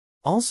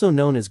also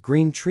known as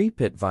green tree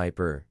pit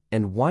viper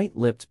and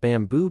white-lipped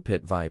bamboo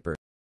pit viper.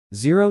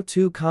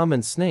 02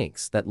 common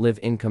snakes that live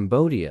in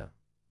Cambodia.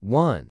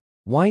 1.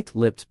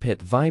 White-lipped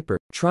pit viper,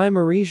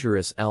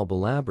 Trimeresurus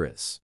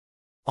albolabris.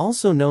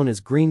 Also known as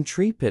green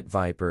tree pit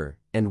viper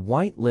and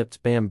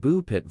white-lipped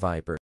bamboo pit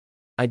viper.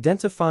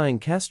 Identifying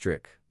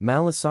kestrich,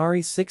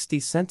 Malisari 60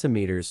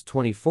 cm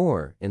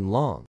 24 in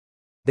long.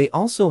 They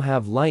also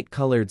have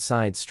light-colored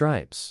side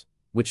stripes,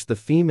 which the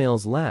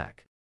females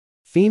lack.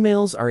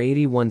 Females are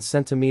 81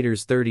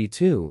 cm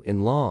 32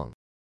 in long.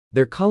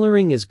 Their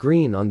coloring is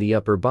green on the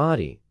upper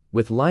body,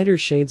 with lighter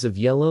shades of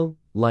yellow,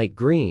 light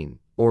green,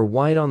 or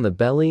white on the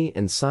belly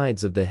and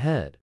sides of the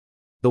head.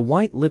 The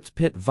white-lipped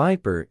pit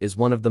viper is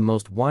one of the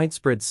most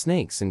widespread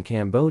snakes in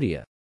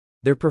Cambodia.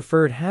 Their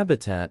preferred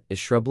habitat is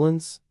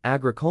shrublands,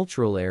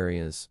 agricultural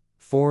areas,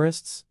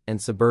 forests,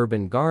 and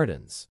suburban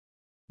gardens.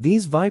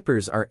 These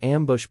vipers are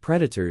ambush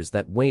predators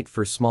that wait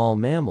for small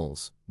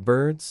mammals,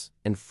 birds,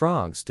 and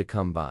frogs to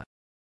come by.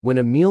 When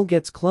a meal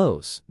gets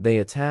close, they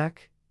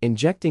attack,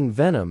 injecting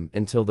venom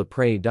until the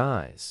prey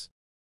dies.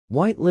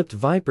 White-lipped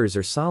vipers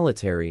are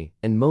solitary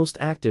and most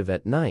active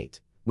at night,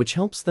 which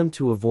helps them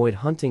to avoid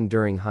hunting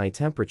during high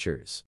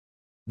temperatures.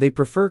 They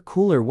prefer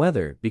cooler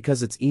weather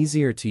because it's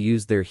easier to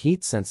use their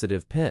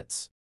heat-sensitive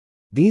pits.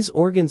 These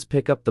organs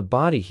pick up the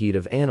body heat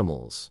of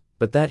animals,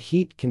 but that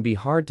heat can be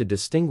hard to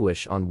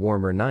distinguish on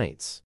warmer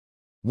nights.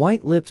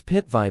 White-lipped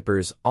pit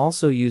vipers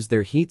also use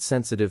their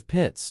heat-sensitive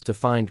pits to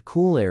find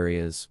cool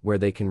areas where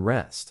they can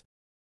rest.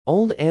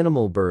 Old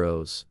animal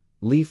burrows,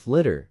 leaf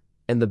litter,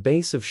 and the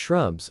base of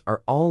shrubs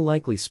are all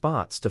likely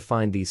spots to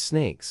find these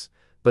snakes,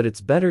 but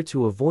it's better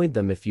to avoid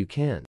them if you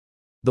can.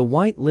 The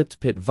white-lipped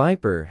pit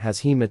viper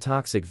has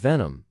hemotoxic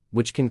venom,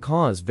 which can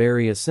cause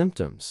various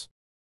symptoms.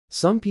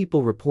 Some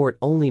people report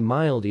only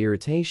mild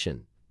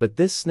irritation, but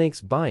this snake's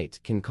bite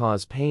can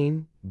cause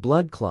pain,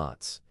 blood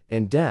clots,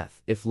 and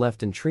death if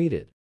left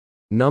untreated.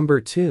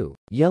 Number 2.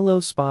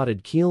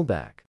 Yellow-spotted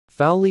keelback,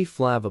 Fowli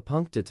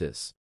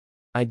flavopunctatus.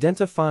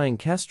 Identifying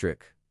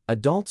kestrich,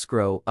 adults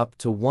grow up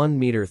to 1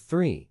 meter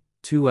 3,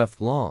 2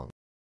 f long.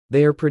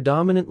 They are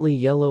predominantly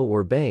yellow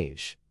or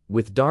beige,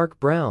 with dark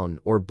brown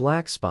or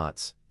black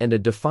spots and a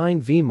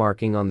defined V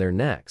marking on their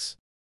necks.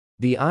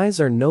 The eyes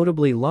are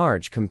notably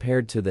large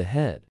compared to the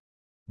head.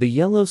 The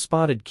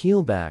yellow-spotted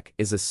keelback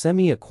is a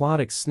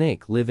semi-aquatic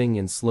snake living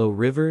in slow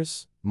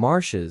rivers,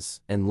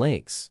 marshes, and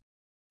lakes.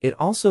 It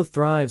also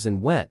thrives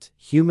in wet,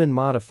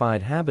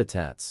 human-modified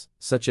habitats,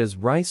 such as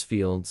rice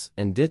fields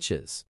and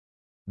ditches.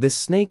 This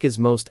snake is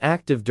most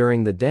active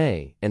during the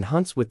day and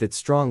hunts with its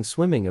strong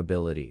swimming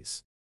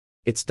abilities.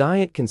 Its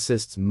diet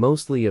consists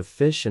mostly of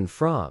fish and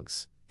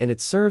frogs, and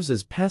it serves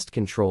as pest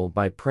control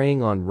by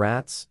preying on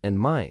rats and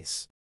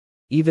mice.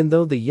 Even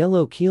though the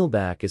yellow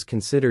keelback is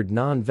considered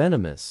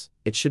non-venomous,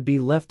 it should be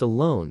left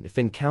alone if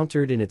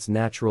encountered in its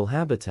natural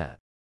habitat.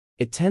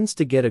 It tends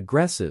to get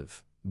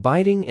aggressive,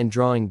 biting and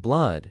drawing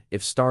blood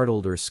if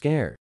startled or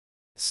scared.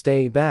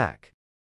 Stay back.